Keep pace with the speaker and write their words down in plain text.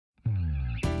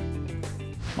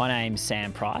My name's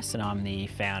Sam Price and I'm the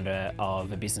founder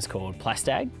of a business called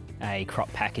Plastag, a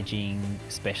crop packaging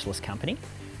specialist company.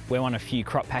 We're one of a few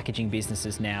crop packaging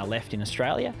businesses now left in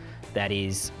Australia that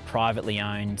is privately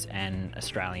owned and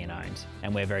Australian owned,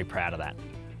 and we're very proud of that.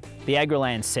 The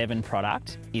Agroland 7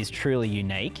 product is truly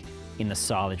unique in the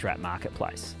silage wrap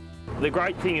marketplace. The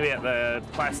great thing about the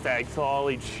Plastag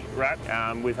silage wrap,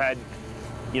 we've had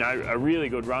a really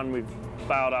good run. We've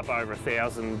baled up over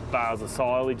 1,000 bales of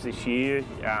silage this year.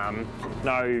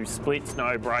 No splits,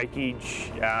 no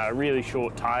breakage, really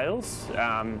short tails,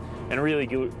 and a really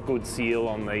good seal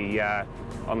on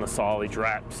the silage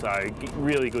wrap. So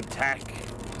really good tack,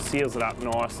 seals it up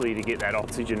nicely to get that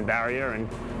oxygen barrier and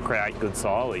create good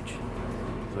silage.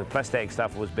 The Plastag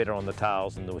stuff was better on the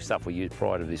tails than the stuff we used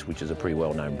prior to this, which is a pretty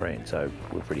well-known brand, so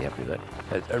we're pretty happy with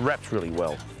that. It wraps really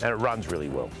well and it runs really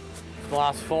well. The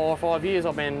last 4 or 5 years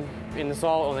I've been in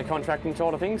the contracting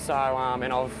side of things, so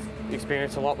and I've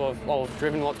experienced I've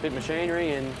driven lots of big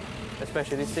machinery, and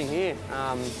especially this thing here.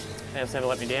 It's never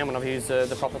let me down when I've used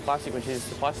the proper plastic, which is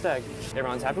the Plastag.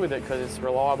 Everyone's happy with it because it's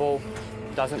reliable,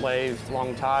 doesn't leave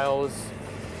long tails,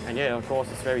 and yeah, of course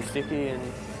it's very sticky and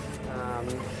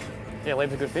yeah,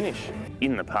 leaves a good finish.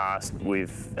 In the past,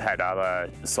 we've had other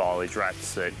silage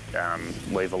wraps that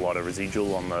leave a lot of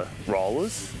residual on the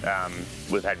rollers.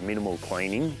 We've had minimal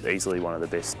cleaning, easily one of the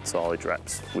best silage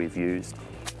wraps we've used.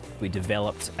 We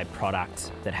developed a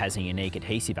product that has a unique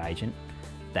adhesive agent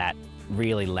that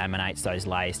really laminates those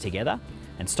layers together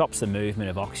and stops the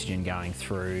movement of oxygen going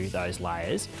through those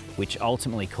layers, which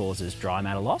ultimately causes dry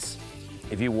matter loss.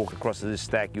 If you walk across this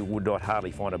stack, you would not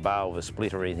hardly find a bale with a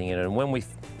split or anything in it. And when we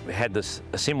had a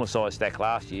similar size stack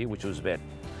last year, which was about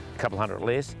a couple hundred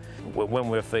less, when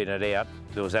we were feeding it out,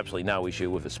 there was absolutely no issue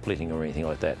with it splitting or anything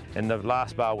like that. And the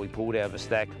last bale we pulled out of a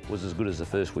stack was as good as the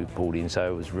first we pulled in,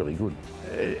 so it was really good.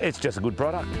 It's just a good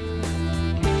product.